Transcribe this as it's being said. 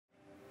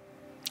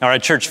All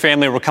right, church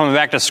family, we're coming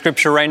back to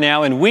Scripture right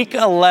now in week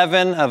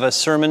 11 of a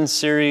sermon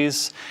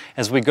series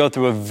as we go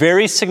through a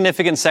very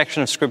significant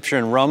section of Scripture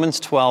in Romans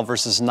 12,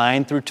 verses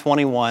 9 through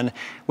 21.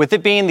 With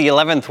it being the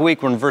 11th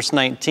week, we're in verse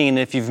 19.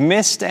 If you've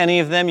missed any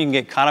of them, you can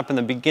get caught up in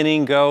the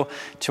beginning. Go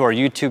to our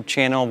YouTube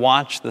channel,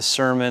 watch the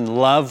sermon,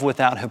 Love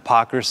Without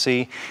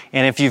Hypocrisy.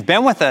 And if you've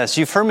been with us,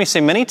 you've heard me say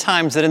many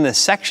times that in this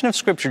section of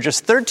Scripture,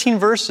 just 13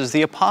 verses,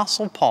 the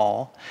Apostle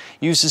Paul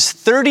uses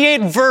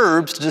 38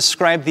 verbs to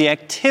describe the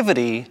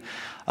activity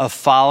of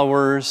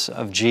followers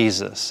of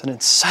Jesus. And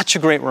it's such a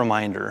great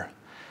reminder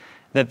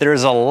that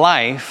there's a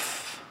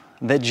life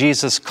that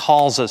Jesus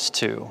calls us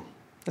to.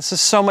 This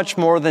is so much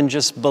more than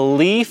just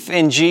belief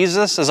in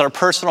Jesus as our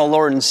personal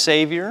Lord and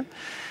Savior,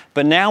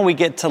 but now we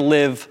get to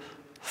live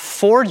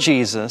for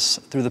Jesus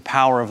through the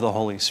power of the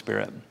Holy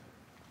Spirit.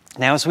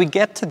 Now, as we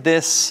get to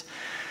this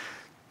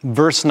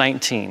verse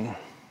 19,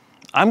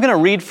 I'm going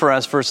to read for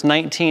us verse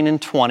 19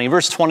 and 20.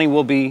 Verse 20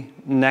 will be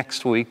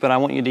next week, but I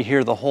want you to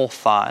hear the whole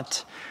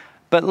thought.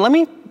 But let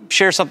me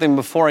share something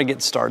before I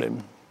get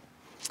started.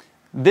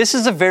 This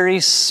is a very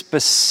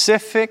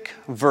specific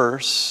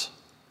verse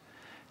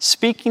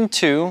speaking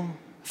to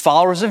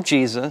followers of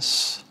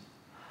Jesus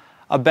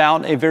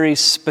about a very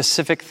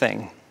specific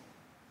thing,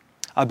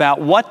 about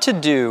what to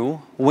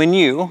do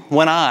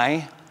when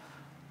I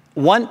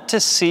want to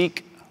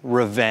seek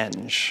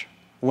revenge,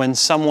 when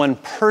someone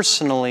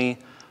personally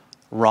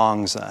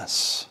wrongs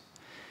us.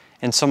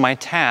 And so my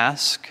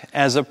task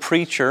as a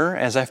preacher,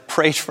 as I've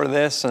prayed for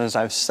this and as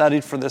I've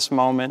studied for this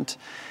moment,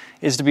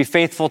 is to be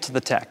faithful to the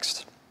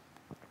text.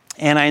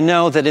 And I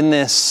know that in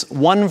this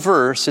one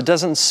verse, it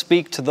doesn't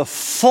speak to the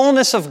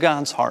fullness of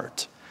God's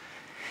heart.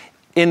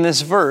 In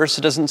this verse,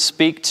 it doesn't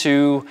speak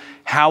to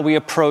how we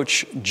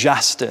approach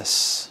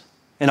justice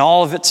in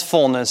all of its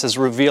fullness as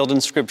revealed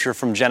in Scripture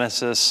from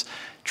Genesis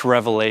to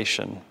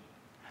Revelation.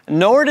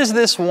 Nor does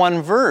this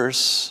one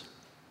verse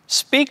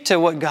speak to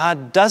what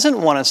God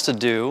doesn't want us to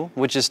do,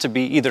 which is to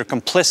be either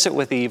complicit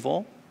with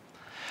evil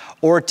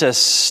or to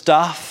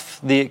stuff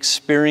the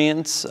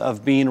experience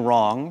of being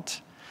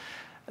wronged,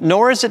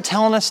 nor is it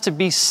telling us to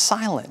be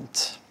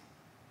silent.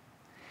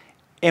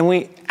 And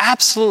we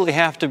absolutely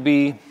have to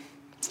be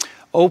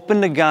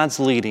open to God's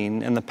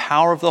leading and the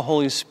power of the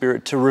Holy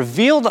Spirit to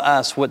reveal to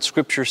us what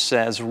Scripture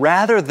says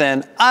rather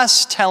than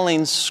us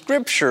telling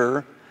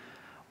Scripture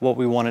what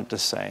we want it to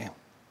say.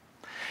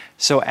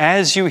 So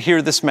as you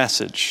hear this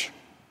message,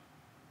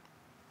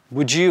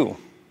 would you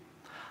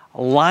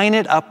line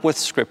it up with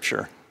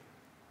Scripture?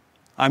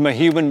 I'm a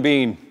human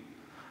being.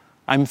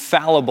 I'm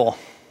fallible.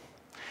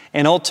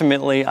 And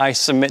ultimately, I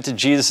submit to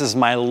Jesus as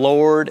my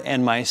Lord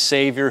and my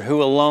Savior,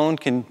 who alone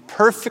can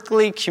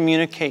perfectly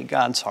communicate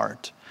God's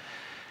heart.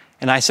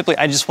 And I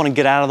just want to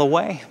get out of the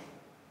way.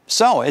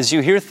 So as you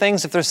hear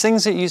things, if there's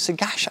things that you say,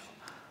 gosh,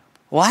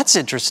 well, that's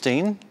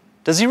interesting.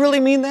 Does he really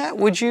mean that?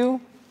 Would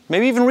you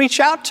maybe even reach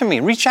out to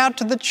me, reach out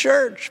to the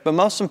church. But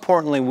most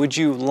importantly, would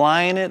you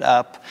line it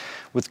up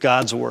with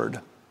God's Word?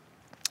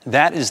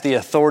 That is the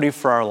authority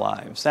for our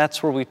lives.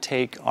 That's where we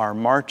take our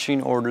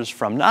marching orders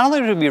from. Not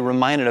only to be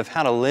reminded of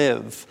how to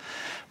live,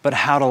 but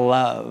how to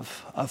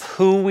love, of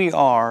who we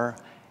are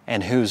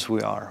and whose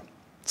we are.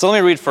 So let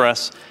me read for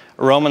us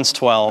Romans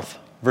 12,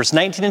 verse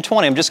 19 and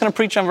 20. I'm just going to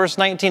preach on verse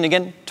 19.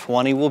 Again,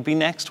 20 will be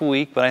next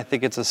week, but I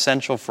think it's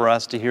essential for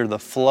us to hear the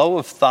flow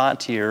of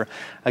thought here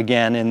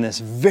again in this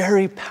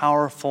very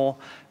powerful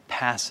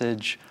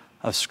passage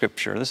of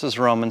Scripture. This is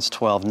Romans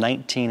 12,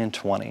 19 and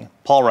 20.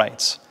 Paul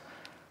writes,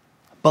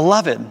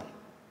 "Beloved,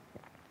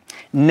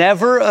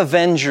 never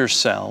avenge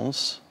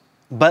yourselves,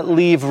 but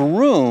leave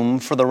room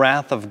for the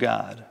wrath of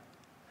God.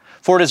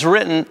 For it is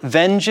written,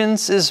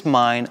 'Vengeance is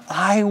mine,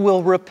 I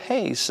will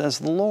repay,' says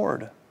the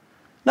Lord.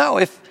 No,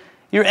 if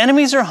your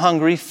enemies are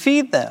hungry,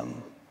 feed them.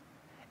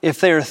 If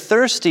they are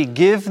thirsty,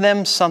 give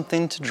them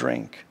something to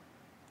drink.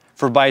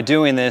 For by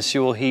doing this,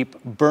 you will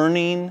heap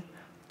burning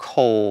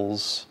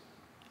coals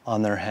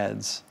on their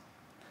heads."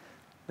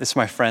 This,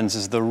 my friends,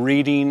 is the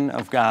reading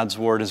of God's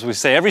Word. As we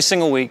say every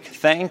single week,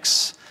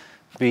 thanks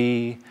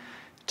be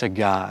to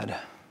God.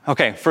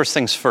 Okay, first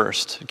things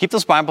first. Keep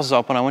those Bibles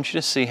open. I want you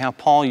to see how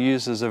Paul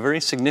uses a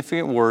very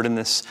significant word in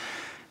this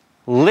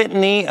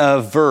litany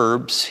of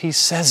verbs. He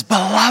says,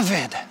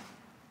 beloved.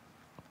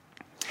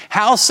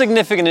 How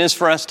significant it is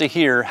for us to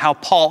hear how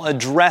Paul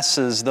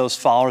addresses those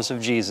followers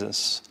of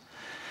Jesus.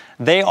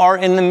 They are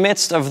in the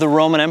midst of the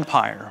Roman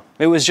Empire.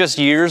 It was just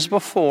years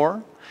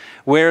before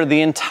where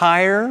the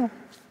entire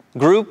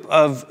group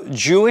of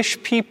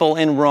Jewish people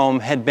in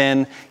Rome had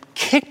been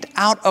kicked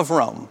out of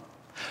Rome.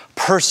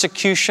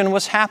 Persecution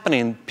was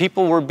happening.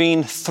 People were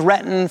being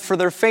threatened for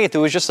their faith. It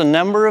was just a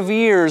number of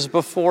years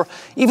before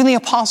even the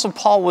Apostle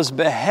Paul was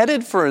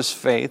beheaded for his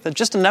faith,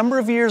 just a number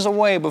of years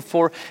away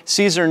before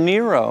Caesar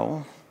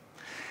Nero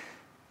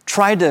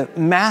tried to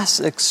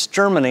mass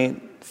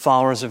exterminate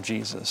followers of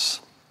Jesus.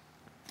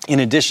 In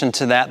addition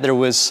to that, there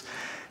was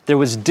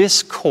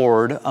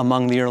discord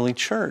among the early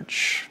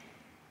church.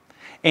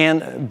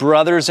 And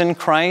brothers in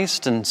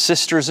Christ and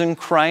sisters in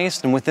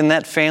Christ, and within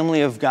that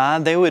family of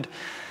God, they would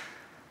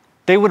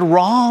they would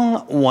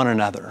wrong one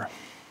another.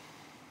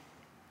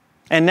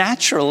 And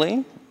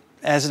naturally,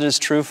 as it is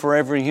true for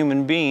every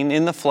human being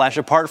in the flesh,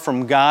 apart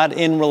from God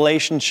in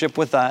relationship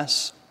with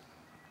us,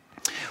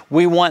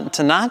 we want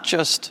to not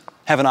just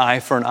have an eye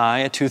for an eye,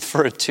 a tooth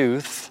for a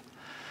tooth.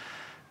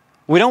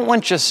 We don't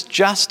want just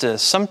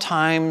justice.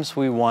 Sometimes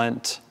we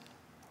want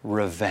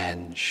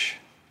revenge.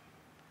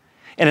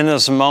 And in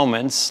those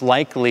moments,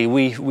 likely,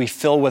 we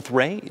fill with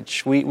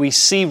rage. We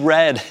see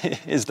red,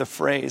 is the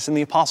phrase. And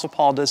the Apostle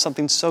Paul does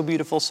something so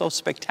beautiful, so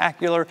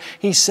spectacular.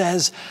 He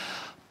says,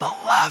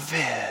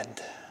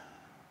 beloved.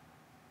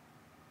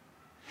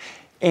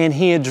 And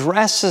he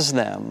addresses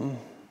them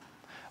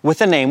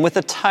with a name, with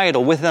a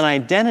title, with an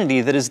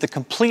identity that is the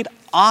complete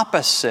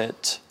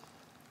opposite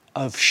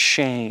of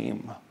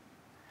shame.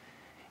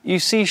 You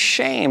see,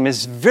 shame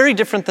is very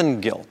different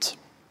than guilt.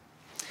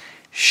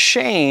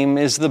 Shame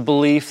is the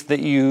belief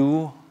that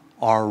you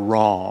are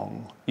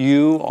wrong.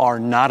 You are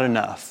not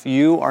enough.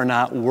 You are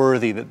not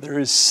worthy, that there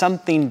is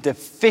something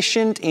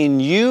deficient in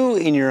you,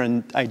 in your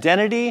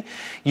identity.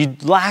 You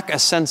lack a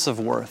sense of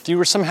worth. You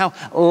are somehow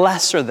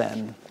lesser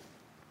than.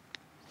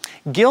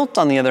 Guilt,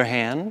 on the other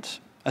hand,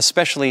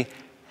 especially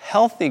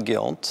healthy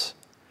guilt,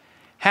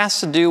 has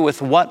to do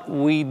with what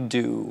we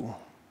do.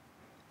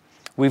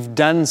 We've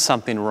done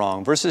something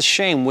wrong, versus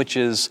shame, which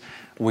is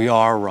we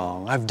are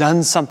wrong. I've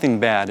done something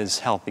bad, is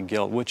healthy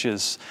guilt, which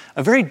is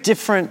a very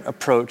different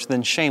approach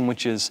than shame,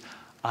 which is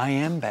I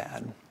am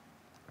bad.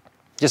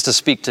 Just to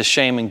speak to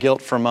shame and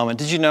guilt for a moment,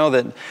 did you know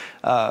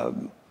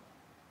that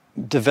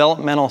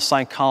developmental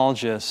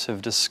psychologists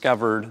have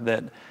discovered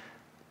that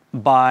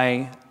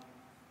by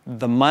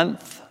the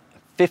month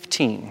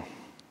 15,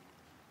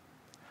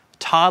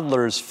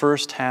 toddlers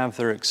first have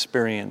their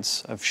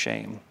experience of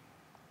shame.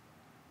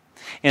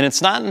 And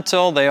it's not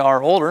until they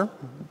are older,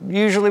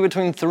 usually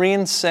between 3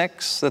 and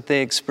 6, that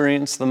they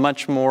experience the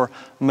much more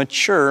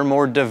mature,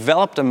 more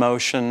developed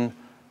emotion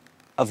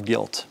of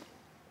guilt.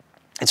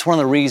 It's one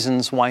of the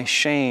reasons why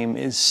shame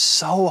is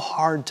so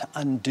hard to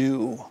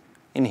undo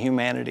in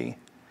humanity.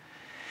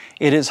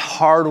 It is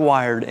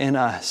hardwired in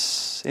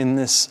us, in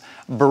this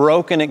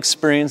broken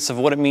experience of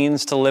what it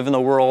means to live in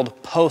the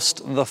world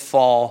post the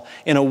fall,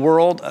 in a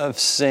world of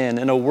sin,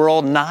 in a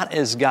world not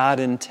as God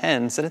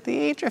intends, that at the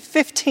age of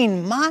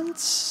 15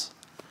 months,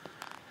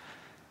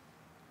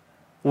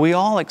 we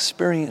all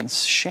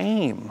experience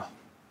shame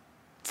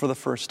for the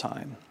first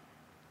time.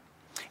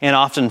 And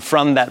often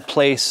from that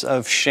place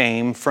of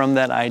shame, from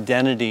that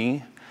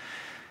identity,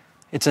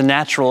 it's a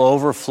natural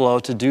overflow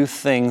to do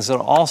things that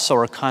also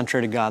are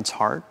contrary to God's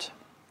heart,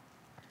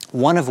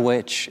 one of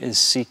which is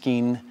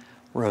seeking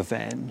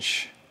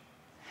revenge.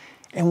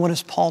 And what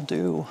does Paul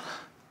do?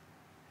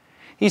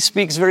 He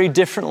speaks very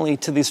differently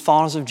to these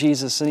followers of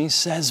Jesus, and he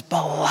says,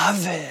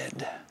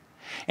 beloved.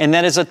 And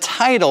that is a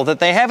title that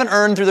they haven't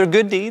earned through their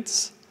good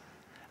deeds.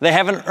 They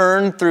haven't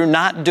earned through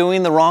not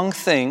doing the wrong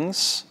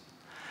things.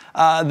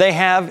 They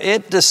have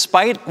it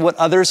despite what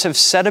others have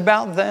said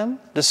about them,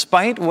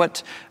 despite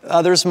what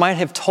others might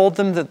have told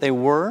them that they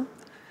were,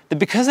 that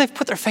because they've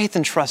put their faith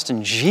and trust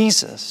in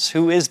Jesus,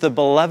 who is the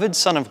beloved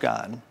Son of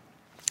God,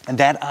 and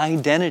that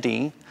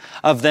identity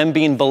of them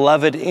being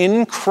beloved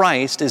in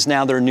Christ is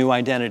now their new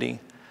identity.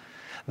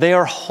 They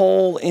are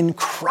whole in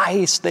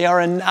Christ. They are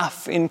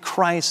enough in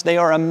Christ. They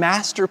are a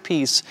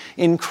masterpiece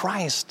in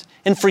Christ.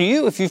 And for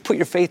you, if you've put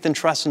your faith and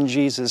trust in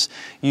Jesus,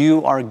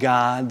 you are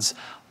God's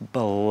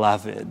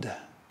beloved.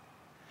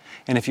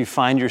 And if you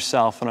find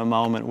yourself in a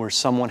moment where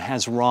someone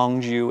has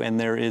wronged you and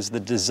there is the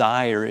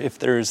desire, if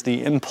there is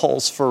the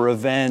impulse for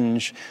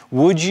revenge,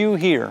 would you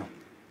hear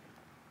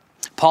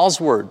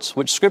Paul's words,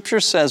 which Scripture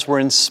says were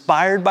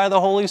inspired by the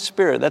Holy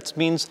Spirit? That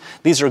means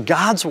these are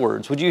God's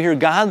words. Would you hear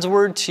God's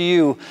word to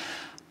you,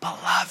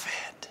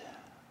 beloved?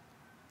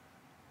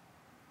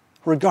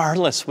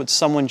 Regardless what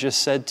someone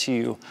just said to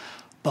you,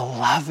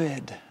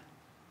 beloved.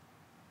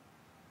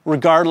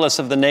 Regardless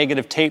of the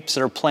negative tapes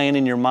that are playing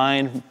in your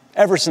mind,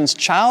 ever since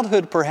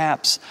childhood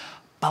perhaps,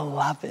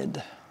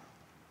 beloved.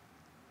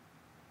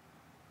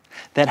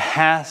 That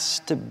has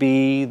to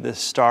be the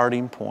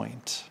starting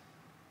point.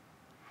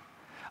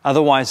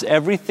 Otherwise,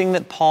 everything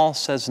that Paul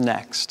says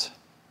next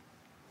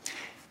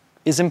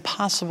is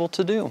impossible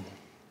to do.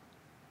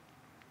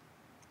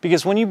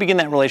 Because when you begin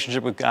that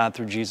relationship with God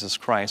through Jesus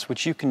Christ,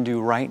 which you can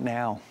do right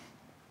now,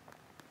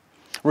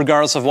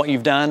 regardless of what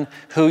you've done,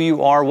 who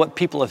you are, what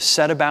people have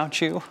said about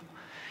you,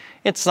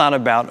 it's not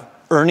about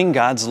earning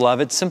God's love.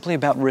 It's simply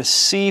about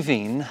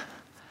receiving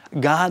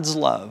God's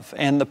love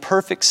and the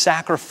perfect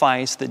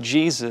sacrifice that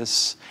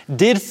Jesus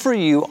did for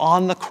you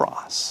on the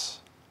cross.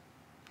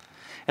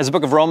 As the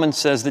book of Romans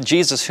says, that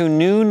Jesus, who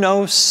knew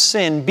no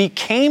sin,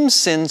 became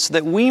sin so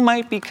that we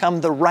might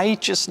become the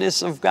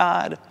righteousness of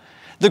God.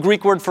 The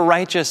Greek word for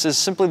righteous is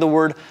simply the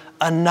word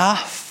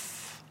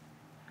enough.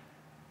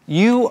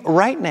 You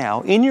right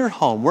now, in your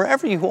home,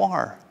 wherever you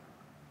are,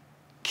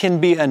 can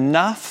be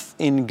enough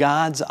in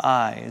God's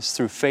eyes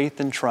through faith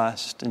and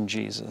trust in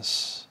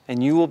Jesus.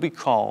 And you will be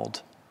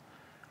called,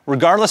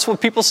 regardless of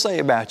what people say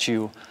about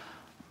you,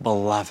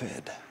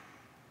 beloved.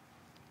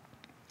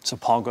 So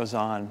Paul goes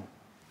on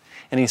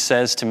And he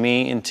says to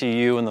me and to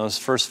you and those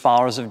first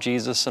followers of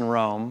Jesus in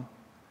Rome,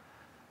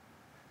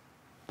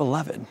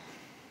 beloved,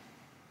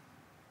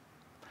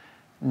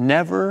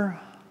 never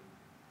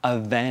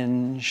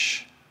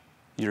avenge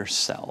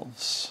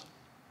yourselves.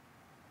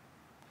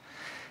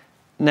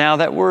 Now,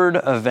 that word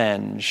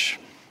avenge,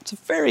 it's a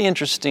very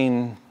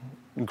interesting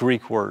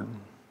Greek word.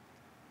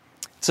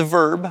 It's a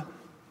verb.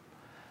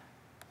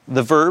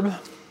 The verb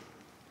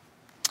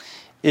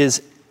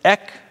is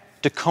ek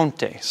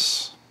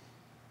dikontes.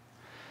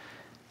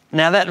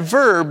 Now, that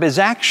verb is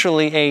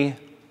actually a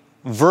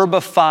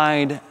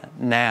verbified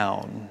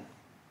noun.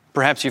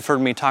 Perhaps you've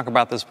heard me talk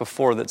about this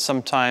before, that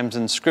sometimes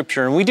in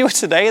Scripture, and we do it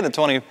today in the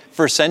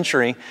 21st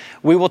century,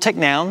 we will take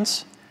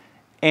nouns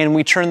and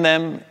we turn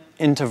them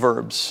into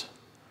verbs.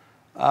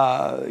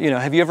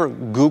 Have you ever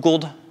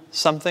Googled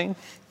something?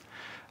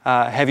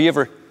 Have you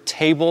ever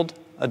tabled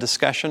a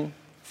discussion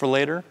for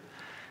later?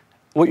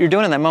 What you're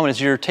doing in that moment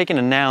is you're taking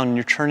a noun and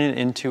you're turning it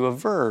into a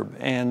verb.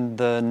 And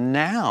the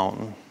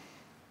noun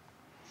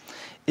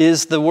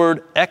is the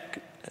word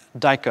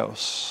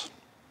ekdikos.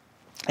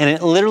 And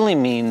it literally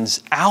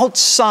means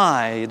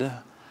outside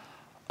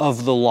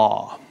of the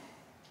law.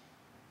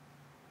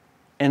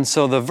 And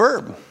so the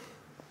verb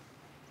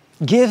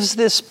gives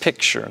this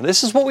picture.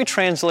 This is what we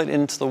translate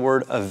into the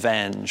word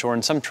avenge, or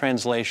in some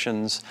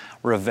translations,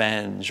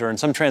 revenge, or in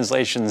some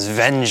translations,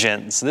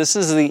 vengeance. This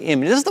is the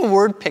image. This is the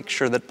word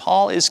picture that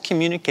Paul is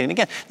communicating.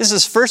 Again, this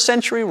is first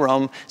century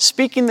Rome,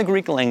 speaking the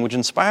Greek language,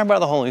 inspired by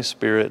the Holy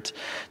Spirit,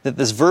 that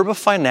this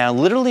verbified noun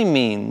literally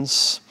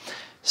means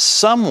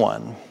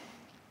someone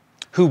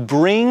who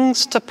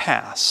brings to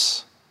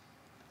pass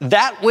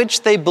that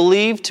which they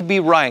believe to be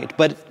right,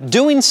 but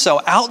doing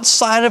so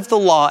outside of the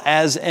law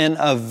as an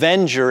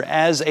avenger,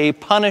 as a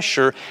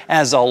punisher,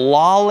 as a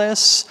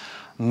lawless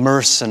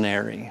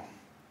mercenary.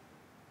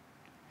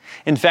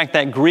 In fact,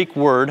 that Greek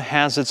word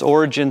has its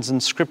origins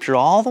in Scripture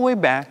all the way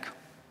back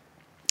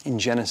in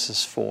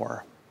Genesis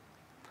 4.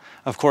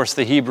 Of course,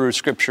 the Hebrew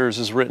Scriptures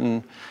is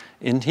written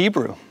in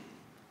Hebrew.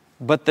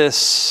 But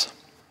this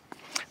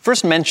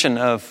first mention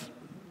of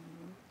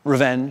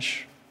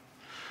revenge,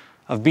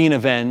 of being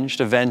avenged,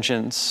 of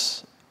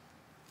vengeance,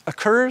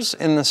 occurs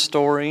in the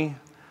story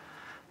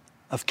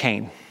of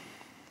Cain.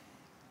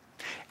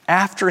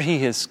 After he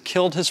has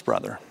killed his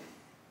brother,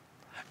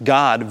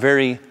 God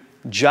very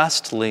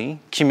justly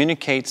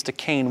communicates to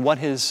Cain what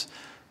his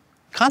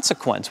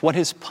consequence, what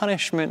his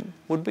punishment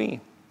would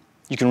be.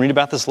 You can read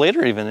about this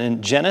later even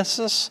in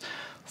Genesis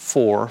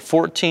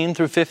 4:14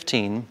 through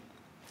 15.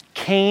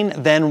 Cain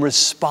then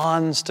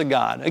responds to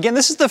God. Again,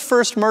 this is the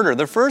first murder,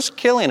 the first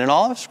killing in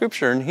all of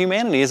Scripture and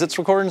humanity as it's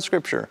recorded in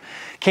Scripture.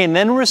 Cain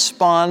then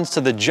responds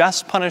to the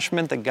just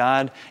punishment that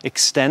God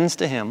extends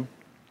to him,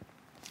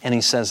 and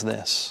he says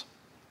this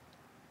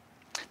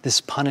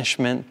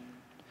punishment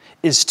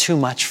is too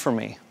much for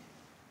me.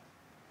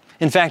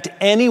 In fact,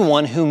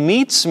 anyone who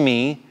meets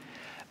me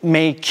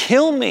may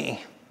kill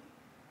me,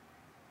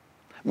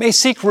 may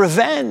seek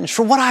revenge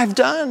for what I've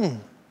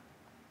done.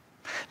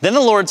 Then the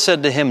Lord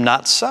said to him,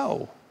 not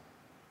so.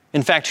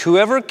 In fact,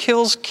 whoever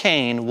kills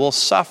Cain will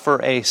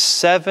suffer a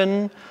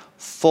 7-fold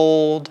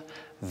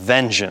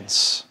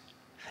vengeance.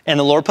 And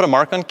the Lord put a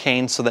mark on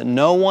Cain so that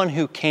no one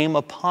who came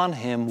upon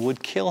him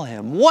would kill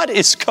him. What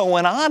is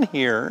going on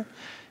here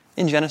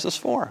in Genesis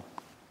 4?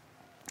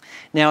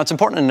 Now, it's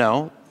important to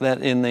know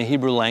that in the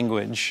Hebrew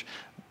language,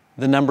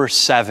 the number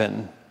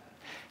 7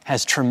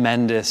 has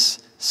tremendous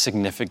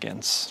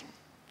significance.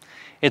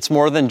 It's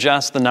more than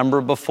just the number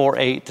before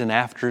 8 and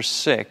after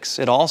 6.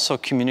 It also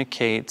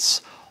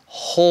communicates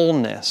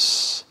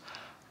wholeness,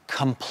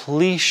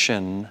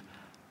 completion,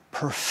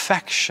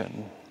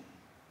 perfection.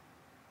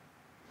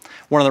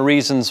 One of the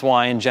reasons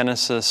why in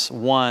Genesis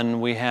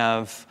 1 we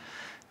have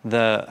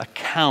the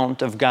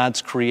account of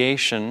God's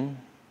creation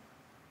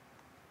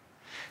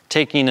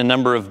taking a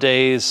number of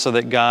days so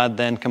that God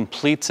then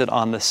completes it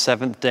on the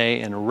 7th day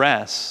in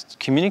rest,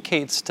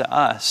 communicates to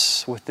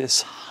us with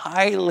this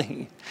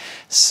highly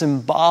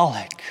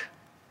symbolic,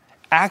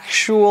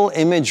 actual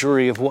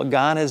imagery of what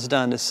God has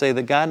done to say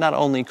that God not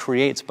only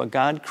creates, but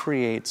God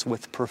creates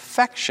with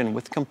perfection,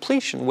 with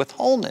completion, with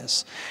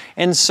wholeness.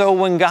 And so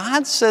when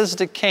God says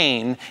to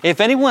Cain,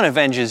 if anyone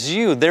avenges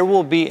you, there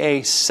will be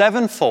a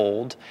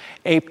 7-fold,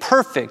 a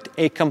perfect,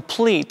 a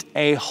complete,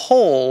 a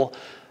whole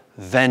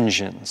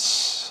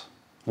vengeance.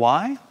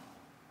 Why?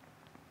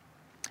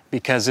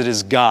 Because it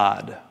is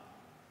God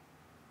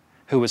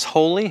who is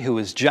holy, who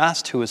is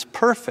just, who is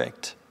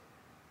perfect,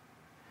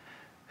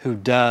 who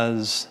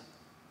does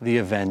the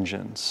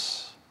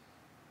vengeance.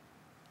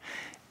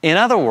 In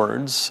other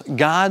words,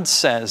 God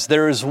says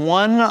there is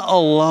one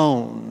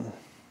alone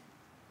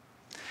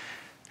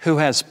who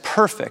has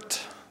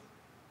perfect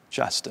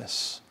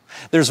justice.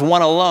 There's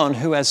one alone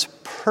who has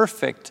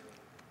perfect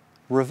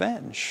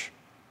revenge,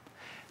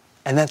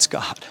 and that's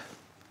God.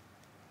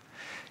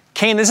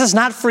 Cain, this is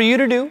not for you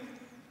to do.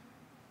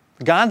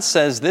 God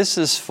says this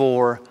is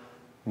for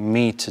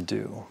me to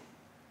do.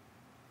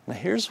 Now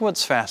here's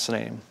what's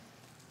fascinating.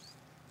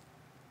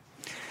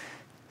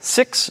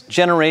 6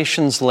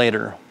 generations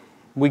later,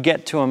 we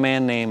get to a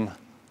man named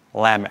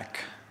Lamech,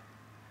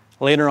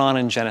 later on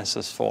in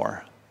Genesis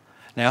 4.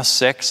 Now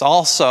 6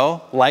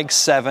 also, like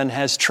 7,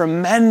 has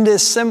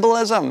tremendous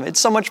symbolism. It's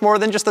so much more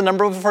than just the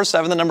number before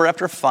 7, the number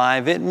after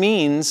 5. It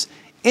means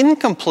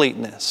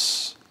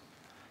incompleteness.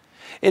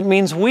 It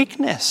means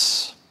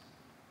weakness.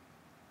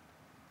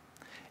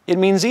 It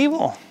means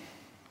evil.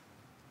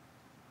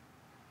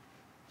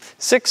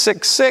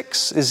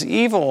 666 is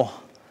evil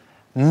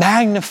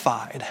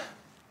magnified.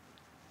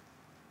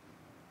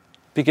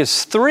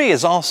 Because 3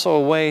 is also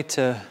a way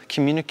to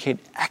communicate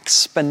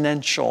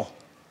exponential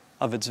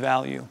of its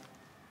value.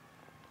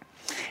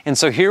 And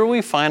so here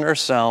we find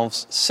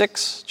ourselves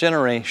 6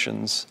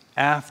 generations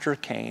after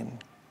Cain.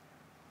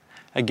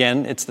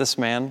 Again, it's this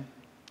man,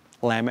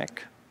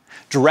 Lamech,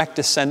 direct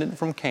descendant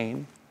from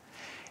Cain.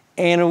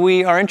 And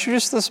we are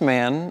introduced to this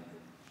man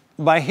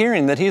by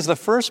hearing that he's the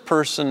first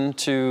person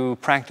to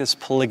practice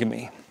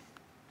polygamy.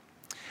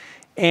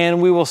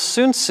 And we will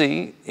soon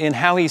see in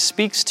how he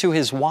speaks to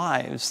his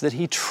wives that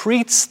he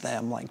treats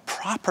them like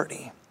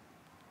property.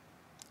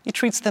 He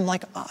treats them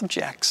like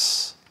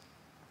objects.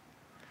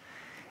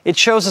 It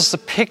shows us a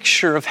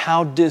picture of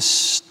how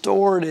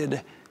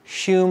distorted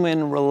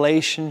human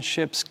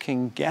relationships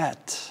can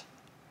get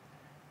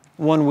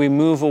when we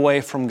move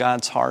away from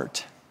God's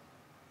heart.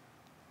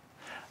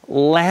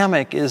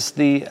 Lamech is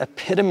the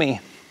epitome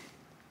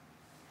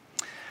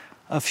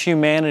of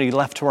humanity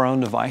left to our own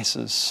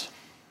devices.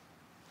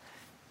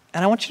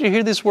 And I want you to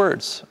hear these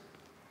words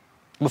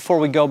before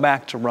we go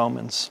back to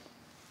Romans.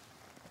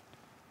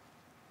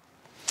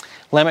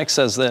 Lamech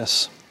says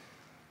this.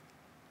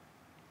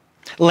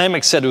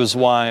 Lamech said to his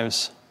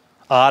wives,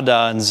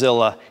 Adah and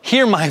Zillah,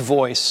 hear my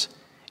voice,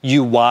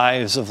 you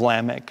wives of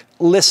Lamech.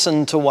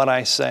 Listen to what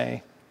I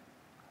say.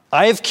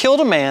 I have killed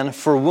a man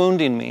for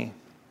wounding me,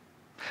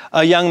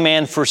 a young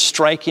man for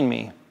striking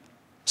me.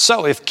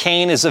 So if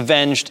Cain is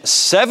avenged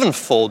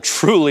sevenfold,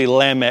 truly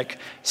Lamech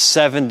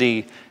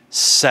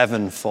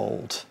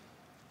 77-fold.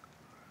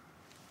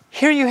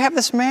 Here you have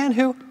this man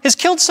who has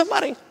killed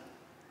somebody.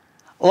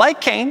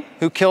 Like Cain,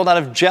 who killed out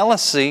of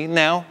jealousy,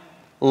 now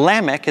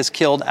Lamech has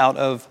killed out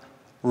of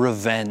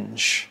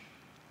revenge.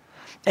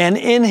 And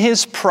in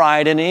his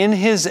pride and in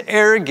his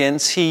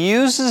arrogance, he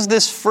uses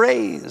this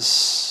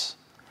phrase,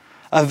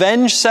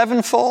 avenge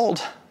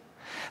sevenfold,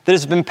 that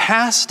has been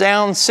passed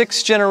down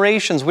 6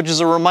 generations, which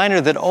is a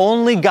reminder that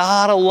only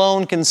God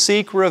alone can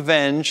seek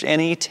revenge. And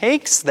he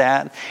takes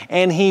that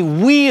and he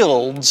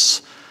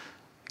wields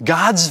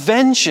God's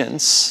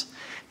vengeance,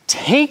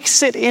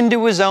 takes it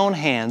into his own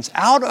hands,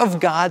 out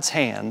of God's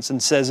hands,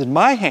 and says, in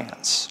my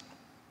hands,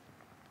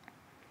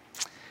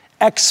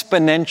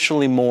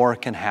 exponentially more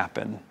can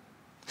happen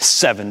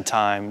 7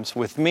 times.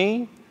 With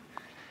me,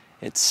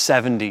 it's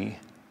 70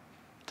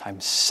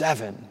 times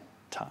 7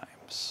 times.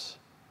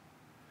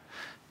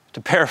 To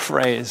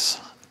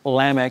paraphrase,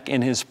 Lamech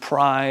in his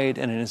pride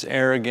and in his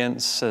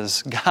arrogance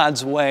says,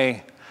 God's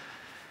way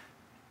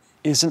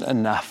isn't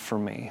enough for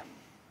me.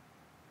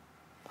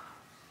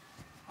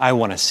 I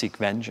want to seek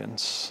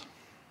vengeance.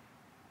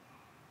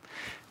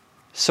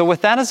 So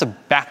with that as a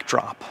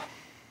backdrop,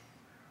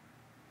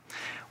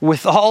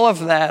 with all of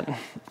that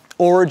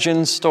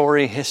origin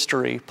story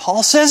history,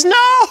 Paul says,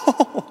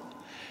 no!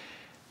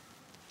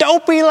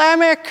 Don't be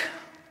Lamech.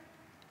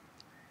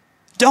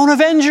 Don't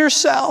avenge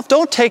yourself.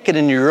 Don't take it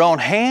in your own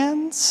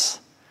hands.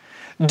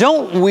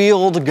 Don't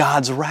wield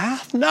God's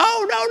wrath.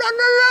 No.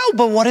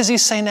 But what does he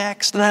say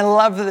next? And I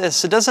love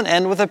this. It doesn't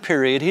end with a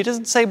period. He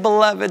doesn't say,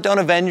 beloved, don't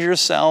avenge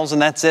yourselves,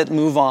 and that's it,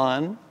 move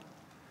on.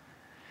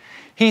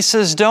 He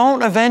says,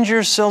 don't avenge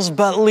yourselves,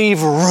 but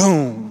leave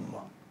room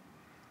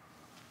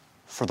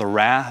for the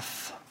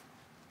wrath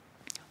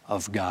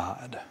of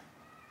God.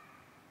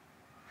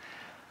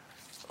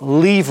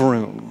 Leave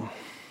room.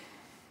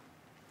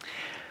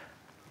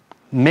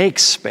 Make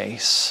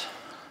space.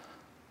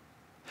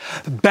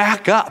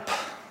 Back up.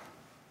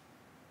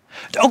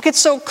 Don't get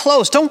so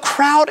close. Don't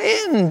crowd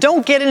in.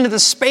 Don't get into the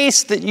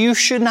space that you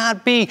should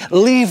not be.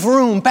 Leave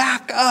room.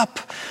 Back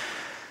up.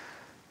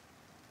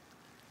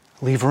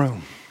 Leave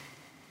room.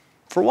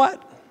 For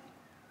what?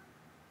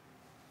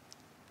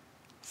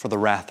 For the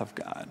wrath of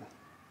God.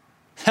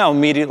 Now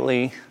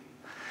immediately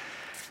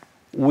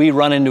we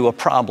run into a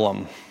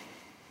problem.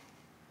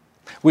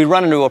 We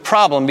run into a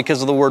problem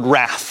because of the word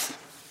wrath.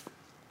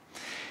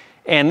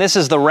 And this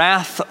is the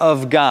wrath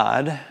of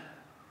God.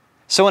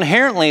 So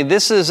inherently,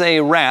 this is a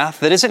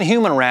wrath that isn't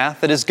human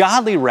wrath, that is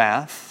godly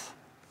wrath.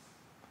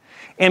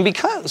 And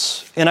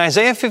because in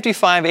Isaiah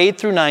 55, 8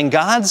 through 9,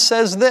 God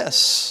says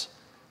this,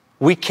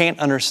 we can't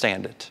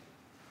understand it.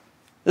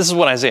 This is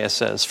what Isaiah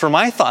says. For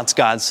my thoughts,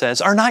 God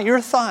says, are not your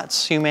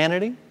thoughts,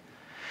 humanity,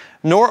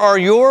 nor are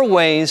your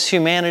ways,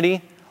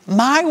 humanity,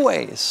 my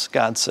ways,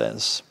 God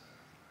says.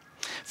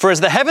 For as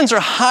the heavens are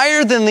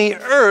higher than the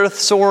earth,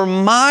 so are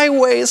my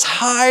ways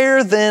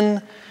higher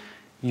than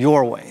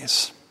your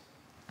ways,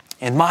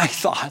 and my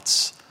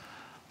thoughts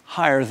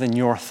higher than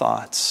your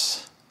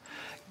thoughts.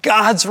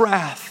 God's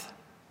wrath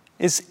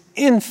is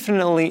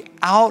infinitely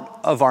out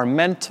of our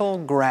mental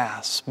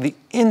grasp. The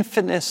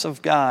infiniteness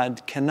of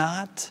God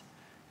cannot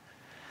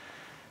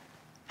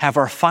have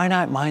our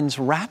finite minds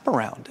wrap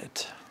around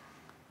it.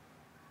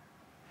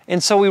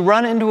 And so we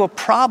run into a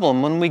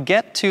problem when we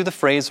get to the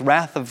phrase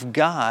wrath of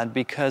God,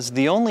 because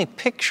the only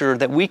picture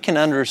that we can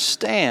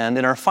understand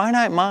in our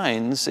finite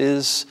minds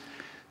is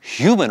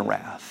human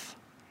wrath,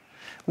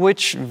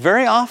 which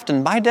very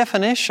often, by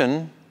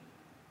definition,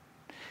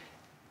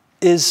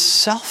 is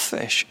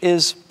selfish,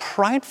 is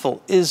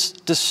prideful, is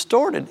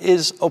distorted,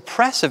 is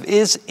oppressive,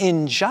 is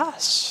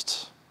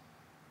unjust.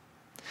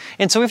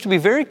 And so we have to be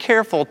very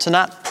careful to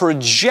not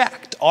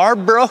project our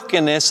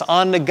brokenness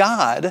onto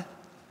God,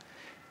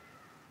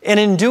 and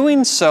in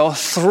doing so,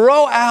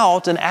 throw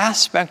out an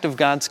aspect of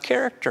God's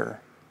character.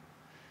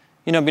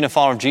 You know, being a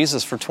follower of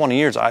Jesus for 20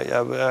 years,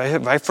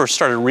 I first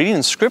started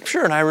reading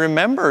Scripture, and I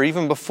remember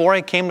even before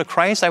I came to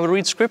Christ, I would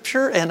read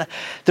Scripture, and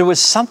there was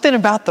something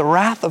about the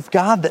wrath of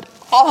God that,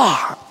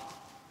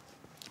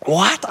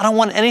 what? I don't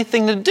want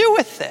anything to do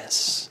with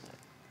this.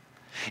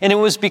 And it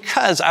was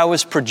because I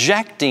was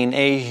projecting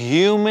a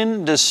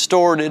human,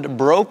 distorted,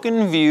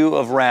 broken view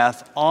of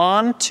wrath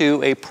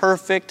onto a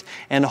perfect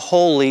and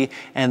holy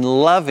and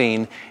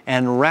loving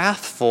and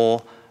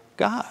wrathful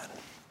God.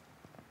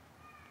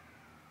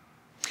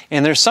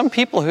 And there's some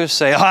people who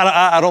say,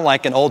 I don't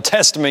like an Old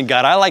Testament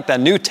God. I like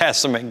that New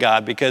Testament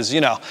God because,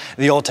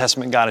 the Old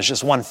Testament God is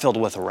just one filled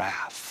with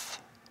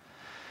wrath.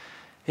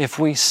 If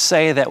we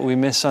say that, we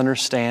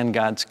misunderstand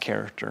God's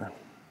character.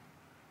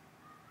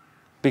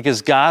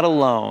 Because God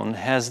alone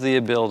has the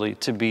ability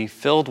to be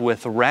filled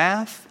with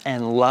wrath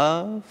and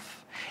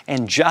love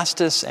and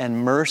justice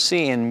and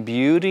mercy and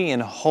beauty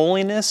and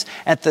holiness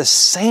at the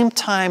same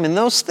time. And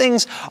those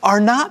things are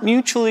not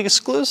mutually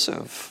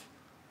exclusive.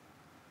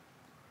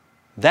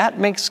 That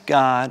makes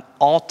God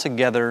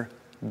altogether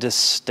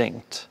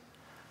distinct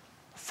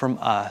from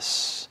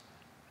us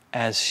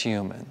as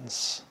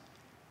humans.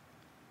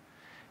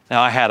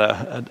 Now, I had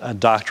a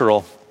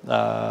doctoral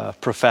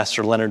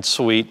professor, Leonard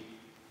Sweet.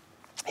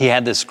 He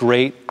had this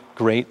great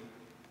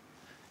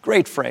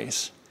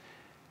phrase.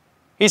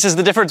 He says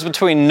the difference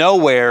between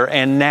nowhere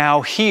and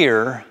now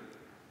here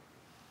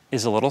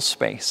is a little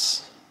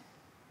space.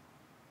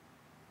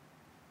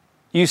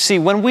 You see,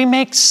 when we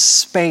make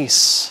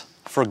space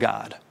for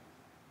God,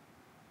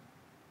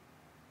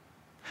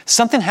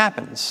 something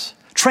happens.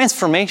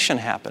 Transformation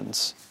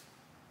happens.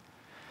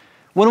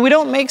 When we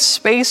don't make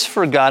space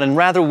for God and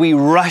rather we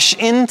rush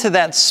into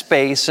that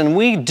space and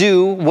we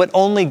do what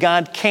only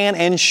God can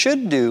and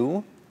should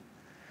do,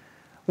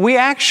 we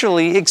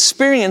actually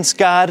experience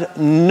God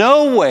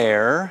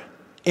nowhere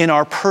in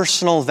our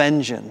personal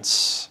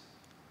vengeance.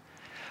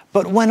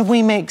 But when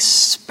we make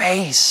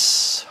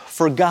space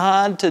for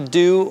God to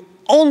do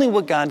only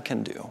what God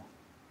can do,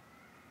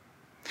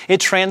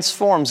 it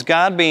transforms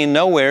God being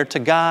nowhere to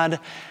God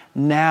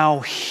now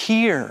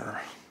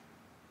here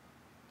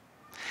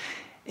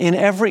in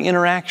every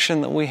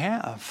interaction that we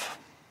have.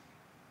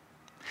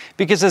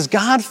 Because as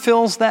God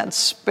fills that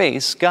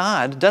space,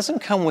 God doesn't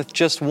come with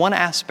just one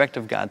aspect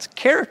of God's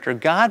character.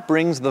 God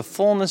brings the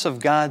fullness of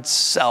God's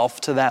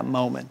self to that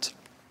moment.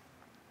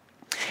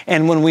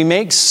 And when we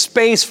make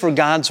space for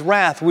God's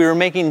wrath, we are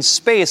making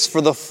space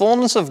for the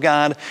fullness of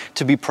God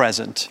to be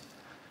present.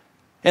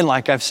 And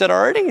like I've said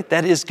already,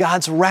 that is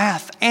God's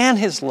wrath and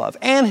His love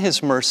and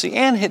His mercy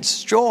and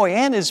His joy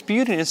and His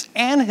beautiness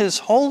and His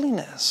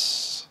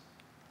holiness.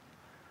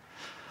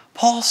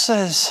 Paul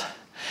says,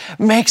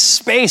 make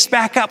space,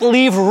 back up,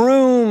 leave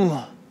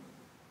room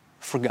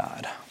for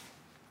God.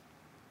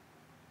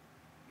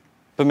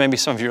 But maybe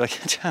some of you are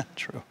like, yeah,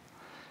 true.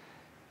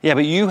 Yeah,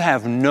 but you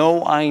have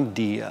no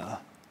idea.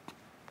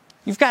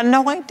 You've got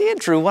no idea,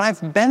 Drew, what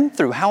I've been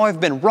through, how I've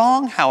been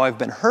wrong, how I've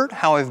been hurt,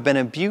 how I've been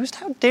abused.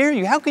 How dare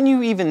you? How can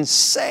you even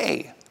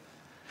say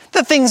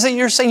the things that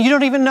you're saying? You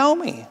don't even know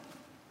me.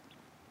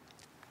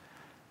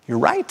 You're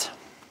right.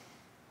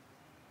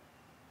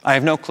 I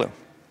have no clue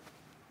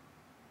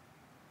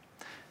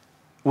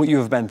what you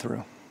have been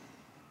through.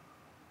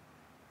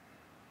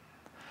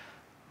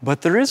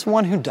 But there is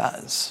one who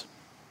does.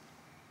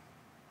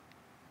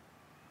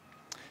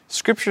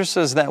 Scripture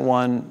says that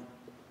one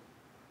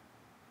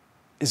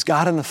is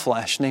God in the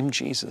flesh, named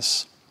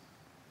Jesus.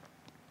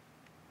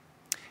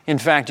 In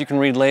fact, you can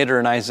read later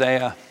in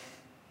Isaiah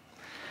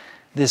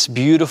this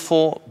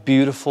beautiful,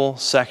 beautiful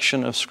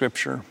section of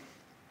Scripture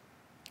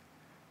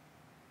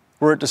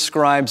where it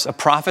describes a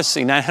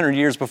prophecy 900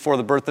 years before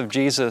the birth of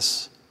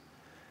Jesus,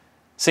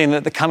 saying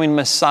that the coming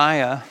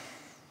Messiah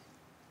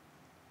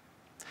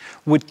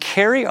would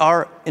carry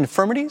our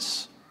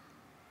infirmities,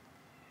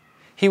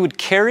 He would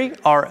carry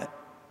our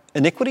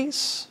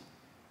iniquities,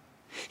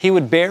 He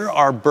would bear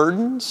our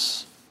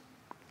burdens,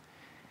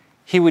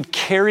 He would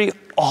carry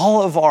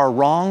all of our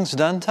wrongs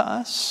done to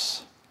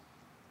us.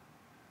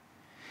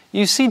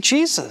 You see,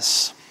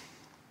 Jesus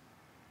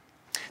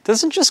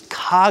doesn't just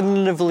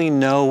cognitively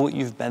know what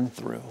you've been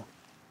through.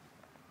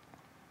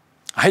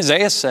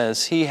 Isaiah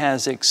says He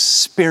has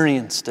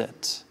experienced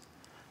it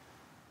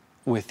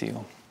with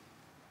you.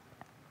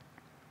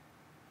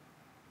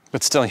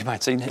 But still, you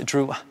might say,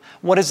 Drew,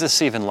 what does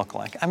this even look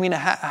like? I mean,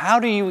 how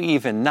do you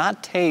even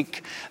not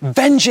take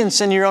vengeance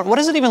in your own? What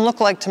does it even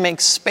look like to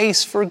make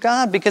space for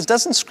God? Because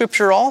doesn't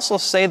Scripture also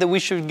say that we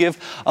should give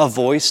a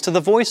voice to the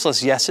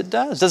voiceless? Yes, it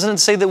does. Doesn't it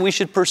say that we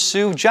should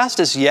pursue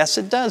justice? Yes,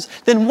 it does.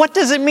 Then what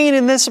does it mean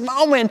in this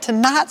moment to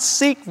not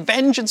seek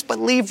vengeance but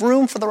leave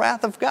room for the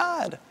wrath of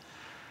God?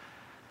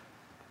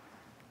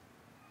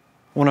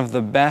 One of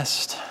the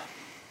best,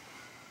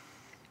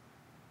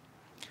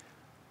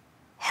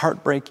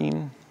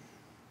 heartbreaking,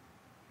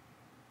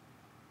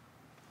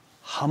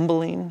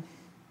 humbling,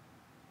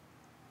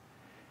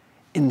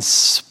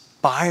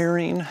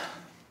 inspiring,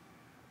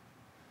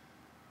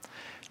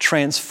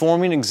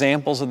 transforming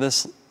examples of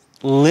this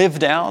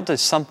lived out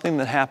is something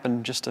that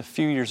happened just a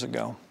few years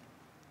ago.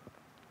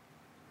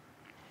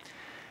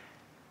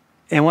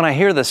 And when I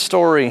hear this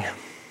story,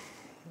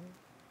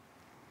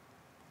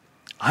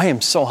 I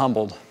am so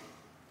humbled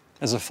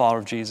as a follower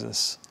of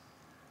Jesus.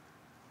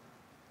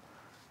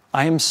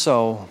 I am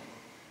so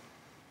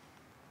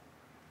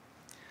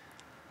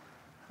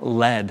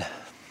led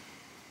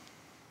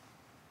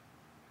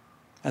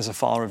as a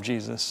follower of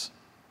Jesus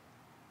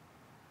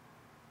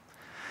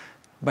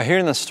by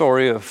hearing the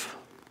story of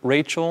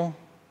Rachel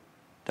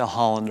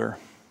Delhollander.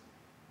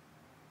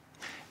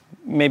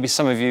 Maybe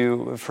some of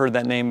you have heard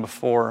that name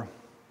before.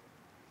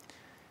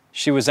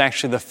 She was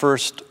actually the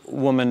first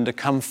woman to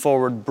come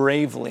forward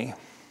bravely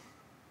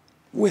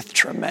with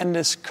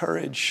tremendous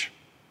courage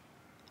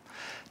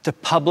to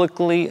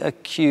publicly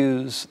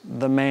accuse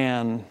the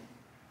man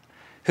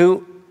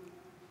who,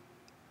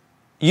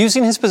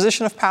 using his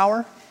position of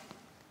power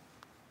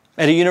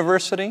at a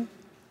university,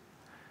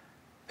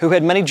 who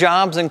had many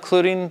jobs,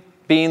 including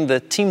being the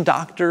team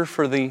doctor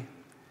for the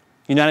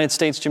United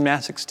States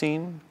gymnastics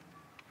team,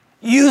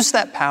 used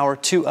that power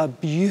to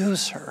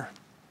abuse her.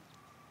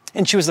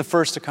 And she was the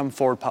first to come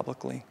forward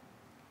publicly.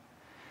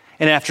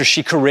 And after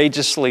she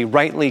courageously,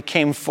 rightly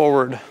came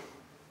forward,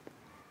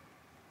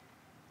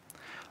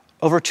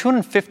 over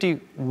 250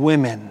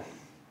 women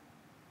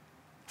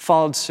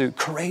followed suit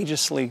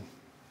courageously,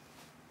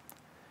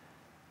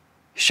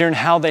 sharing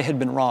how they had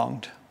been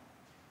wronged,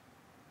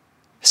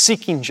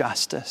 seeking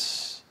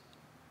justice.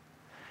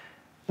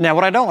 Now,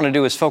 what I don't want to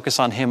do is focus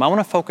on him. I want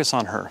to focus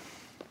on her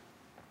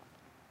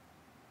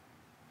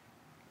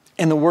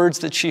and the words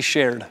that she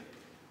shared,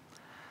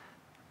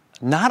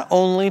 not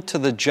only to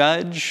the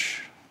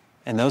judge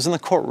and those in the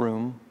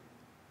courtroom,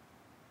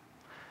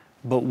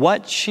 but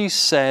what she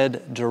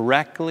said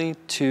directly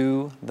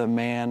to the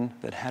man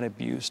that had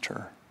abused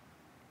her.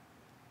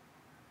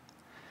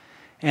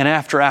 And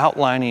after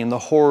outlining the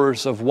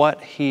horrors of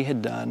what he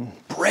had done,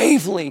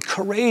 bravely,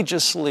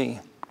 courageously,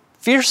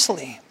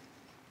 fiercely,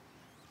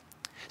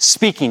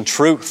 speaking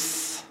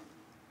truth,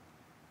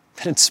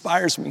 it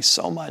inspires me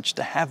so much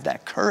to have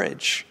that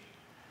courage.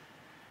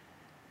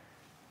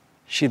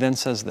 She then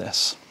says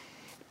this,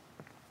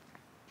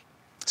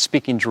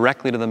 speaking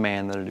directly to the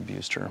man that had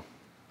abused her.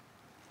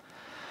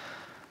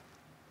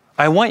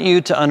 I want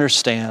you to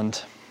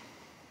understand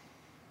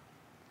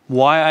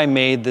why I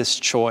made this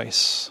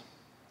choice,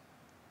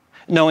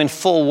 knowing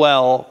full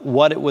well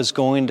what it was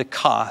going to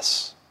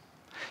cost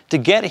to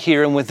get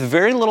here and with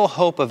very little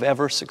hope of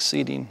ever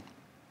succeeding.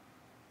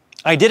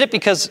 I did it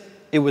because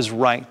it was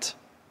right.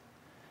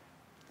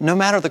 No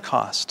matter the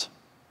cost,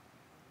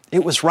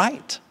 it was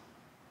right.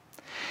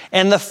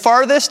 And the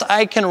farthest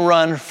I can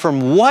run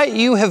from what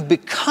you have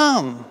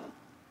become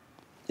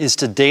is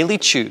to daily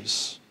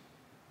choose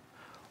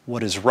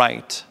what is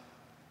right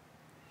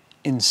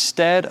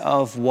instead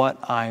of what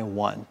I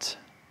want.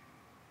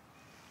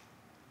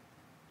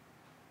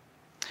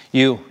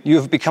 You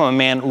have become a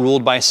man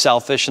ruled by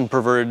selfish and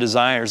perverted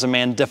desires, a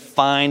man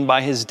defined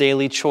by his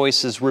daily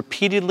choices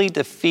repeatedly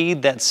to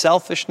feed that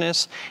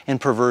selfishness and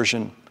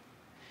perversion.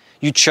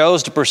 You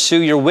chose to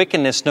pursue your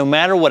wickedness no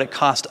matter what it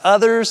cost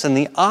others, and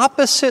the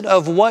opposite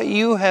of what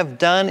you have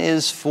done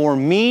is for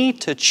me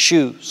to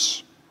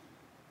choose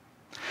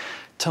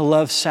to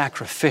love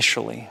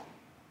sacrificially,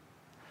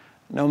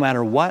 no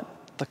matter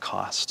what the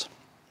cost.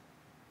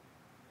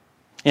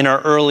 In our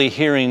early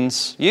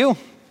hearings, you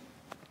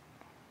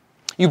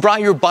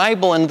brought your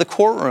Bible into the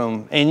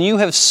courtroom and you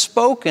have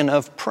spoken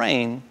of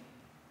praying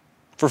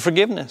for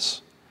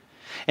forgiveness.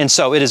 And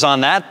so it is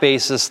on that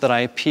basis that I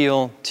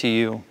appeal to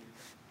you.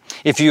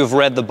 If you have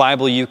read the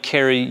Bible you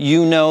carry,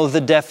 you know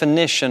the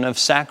definition of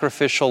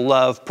sacrificial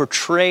love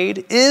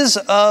portrayed is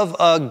of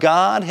a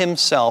God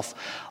himself,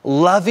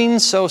 loving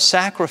so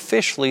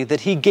sacrificially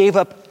that he gave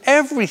up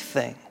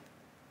everything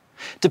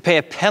to pay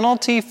a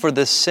penalty for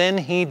the sin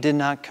he did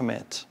not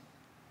commit.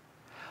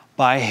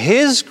 By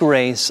his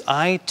grace,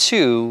 I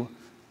too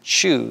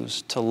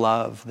choose to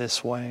love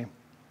this way.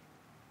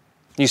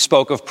 You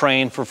spoke of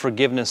praying for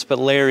forgiveness, but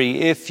Larry,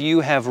 if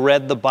you have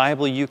read the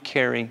Bible you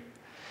carry,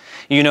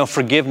 you know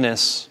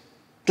forgiveness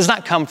does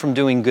not come from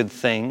doing good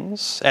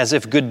things, as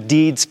if good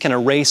deeds can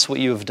erase what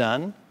you have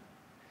done.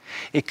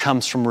 It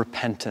comes from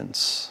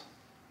repentance,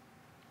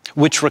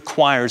 which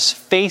requires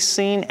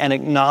facing and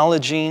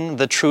acknowledging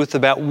the truth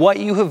about what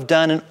you have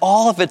done and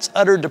all of its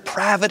utter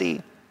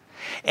depravity,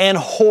 and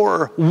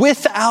horror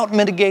without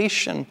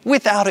mitigation,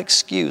 without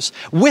excuse,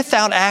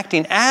 without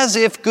acting as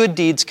if good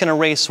deeds can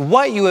erase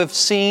what you have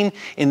seen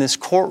in this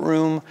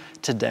courtroom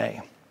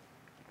today.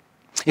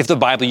 If the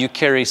Bible you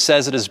carry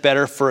says it is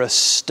better for a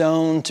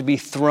stone to be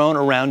thrown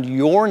around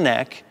your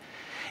neck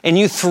and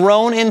you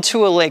thrown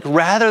into a lake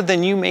rather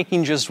than you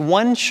making just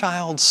one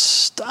child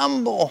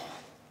stumble,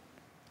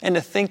 and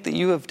to think that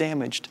you have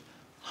damaged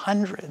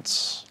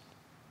hundreds.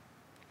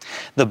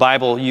 The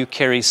Bible you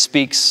carry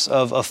speaks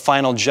of a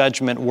final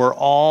judgment where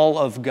all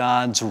of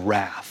God's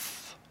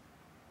wrath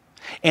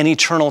and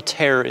eternal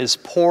terror is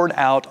poured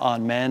out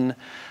on men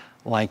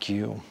like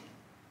you.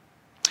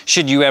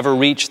 Should you ever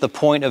reach the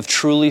point of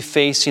truly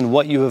facing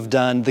what you have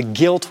done, the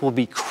guilt will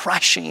be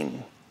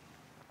crushing.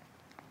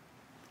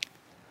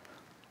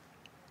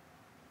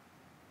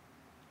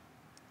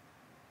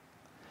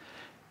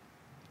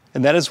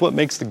 And that is what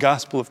makes the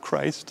gospel of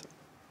Christ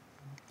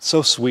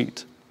so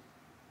sweet.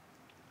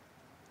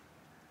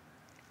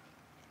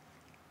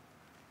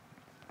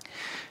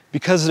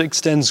 Because it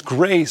extends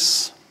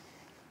grace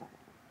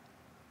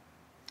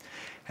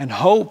and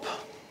hope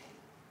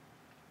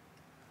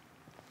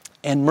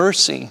and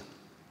mercy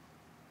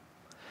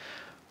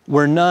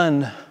where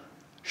none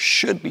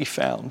should be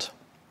found.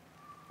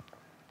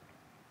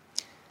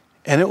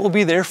 And it will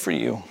be there for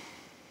you.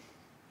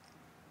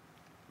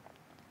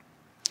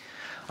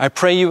 I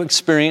pray you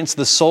experience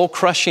the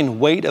soul-crushing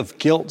weight of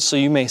guilt so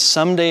you may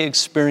someday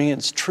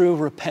experience true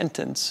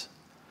repentance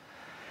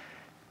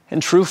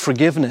and true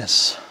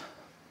forgiveness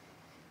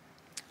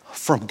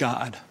from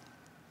God,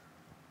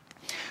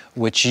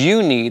 which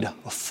you need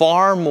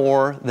far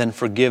more than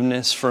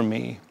forgiveness from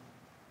me.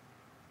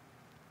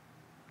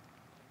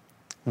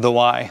 Though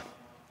I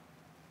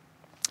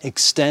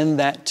extend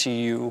that to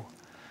you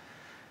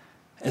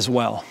as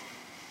well.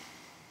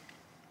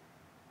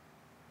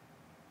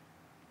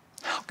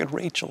 How could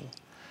Rachel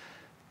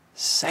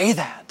say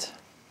that?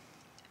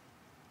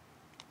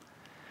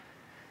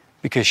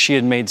 Because she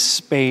had made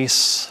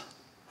space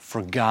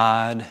for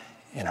God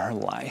in her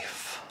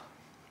life.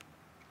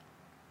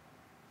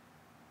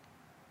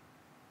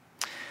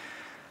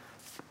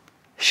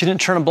 She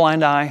didn't turn a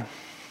blind eye.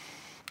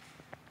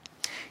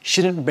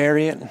 She didn't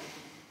bury it.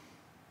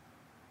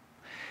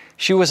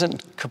 She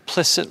wasn't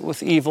complicit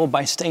with evil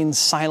by staying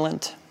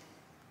silent.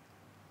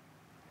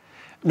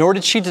 Nor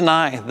did she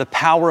deny the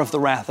power of the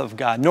wrath of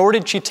God. Nor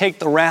did she take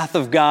the wrath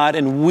of God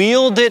and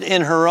wield it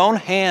in her own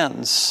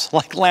hands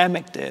like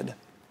Lamech did.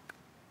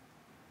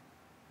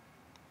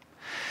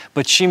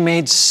 But she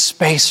made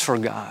space for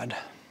God.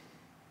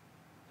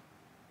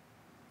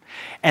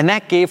 And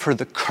that gave her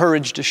the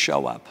courage to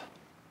show up.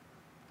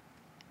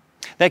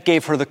 That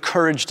gave her the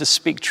courage to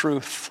speak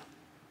truth.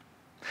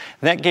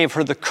 That gave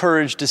her the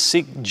courage to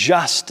seek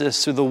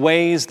justice through the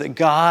ways that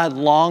God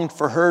longed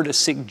for her to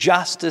seek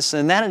justice,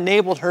 and that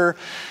enabled her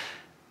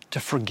to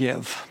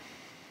forgive.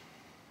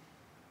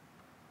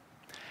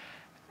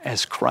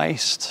 As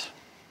Christ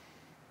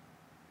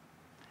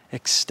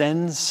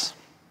extends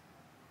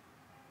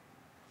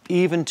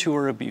even to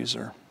her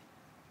abuser.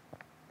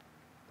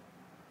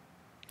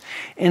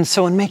 And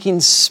so in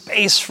making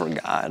space for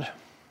God,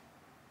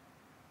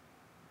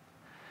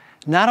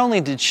 not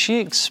only did she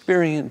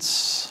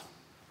experience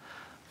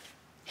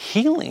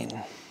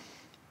healing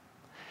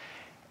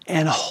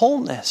and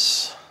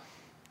wholeness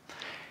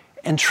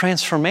and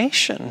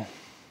transformation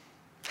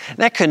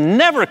that could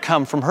never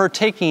come from her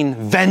taking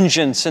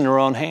vengeance in her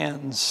own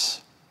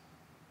hands.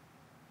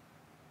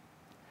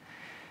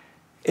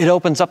 It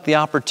opens up the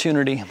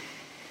opportunity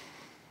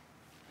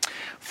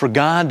for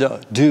God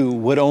to do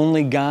what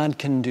only God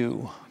can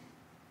do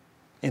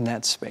in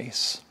that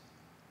space.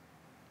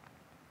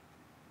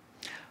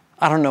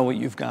 I don't know what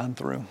you've gone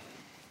through.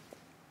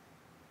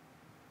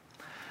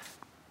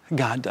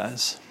 God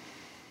does.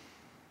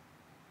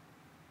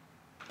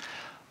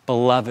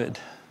 Beloved,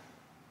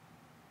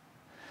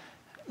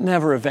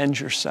 never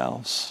avenge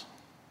yourselves,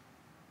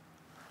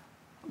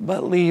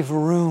 but leave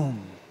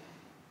room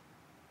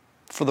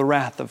for the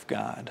wrath of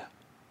God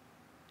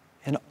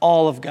and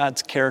all of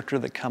God's character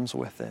that comes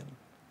with it.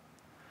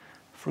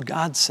 For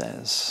God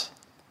says,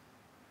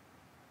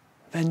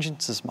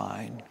 vengeance is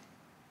mine.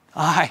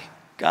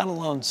 God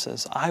alone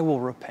says, I will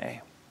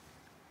repay.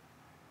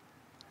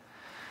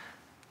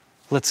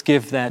 Let's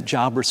give that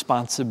job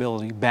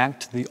responsibility back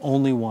to the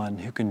only one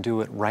who can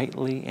do it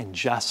rightly and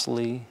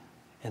justly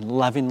and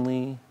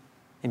lovingly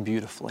and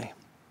beautifully.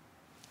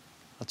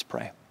 Let's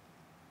pray.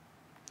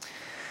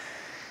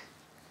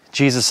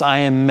 Jesus, I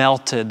am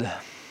melted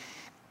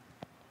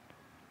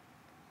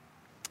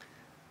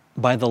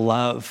by the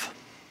love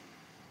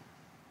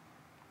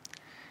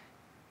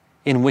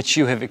in which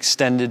you have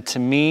extended to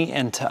me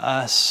and to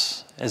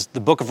us, as the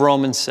book of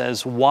Romans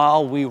says,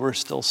 while we were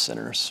still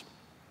sinners.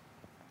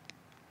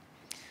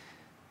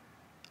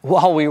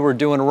 While we were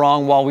doing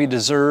wrong, while we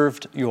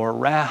deserved your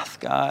wrath,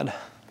 God,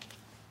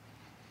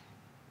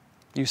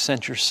 you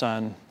sent your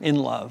Son in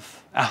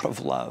love, out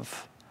of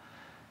love,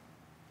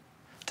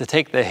 to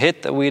take the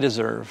hit that we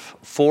deserve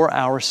for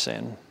our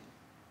sin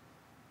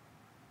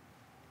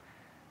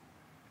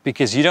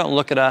because you don't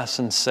look at us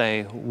and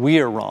say, we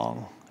are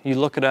wrong. You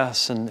look at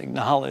us and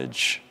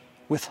acknowledge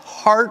with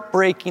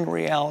heartbreaking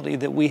reality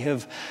that we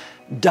have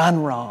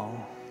done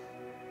wrong.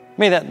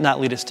 May that not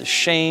lead us to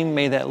shame.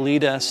 May that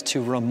lead us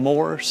to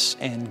remorse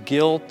and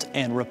guilt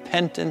and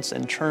repentance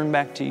and turn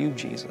back to you,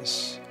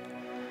 Jesus.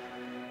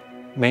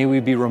 May we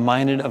be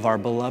reminded of our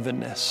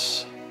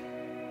belovedness,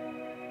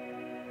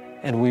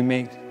 and we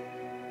make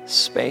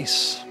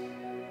space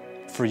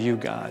for you,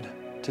 God,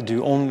 to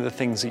do only the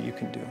things that you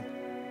can do.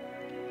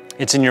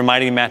 It's in your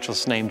mighty,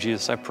 matchless name,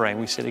 Jesus, I pray, and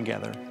we say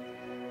together,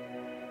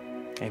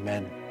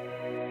 amen.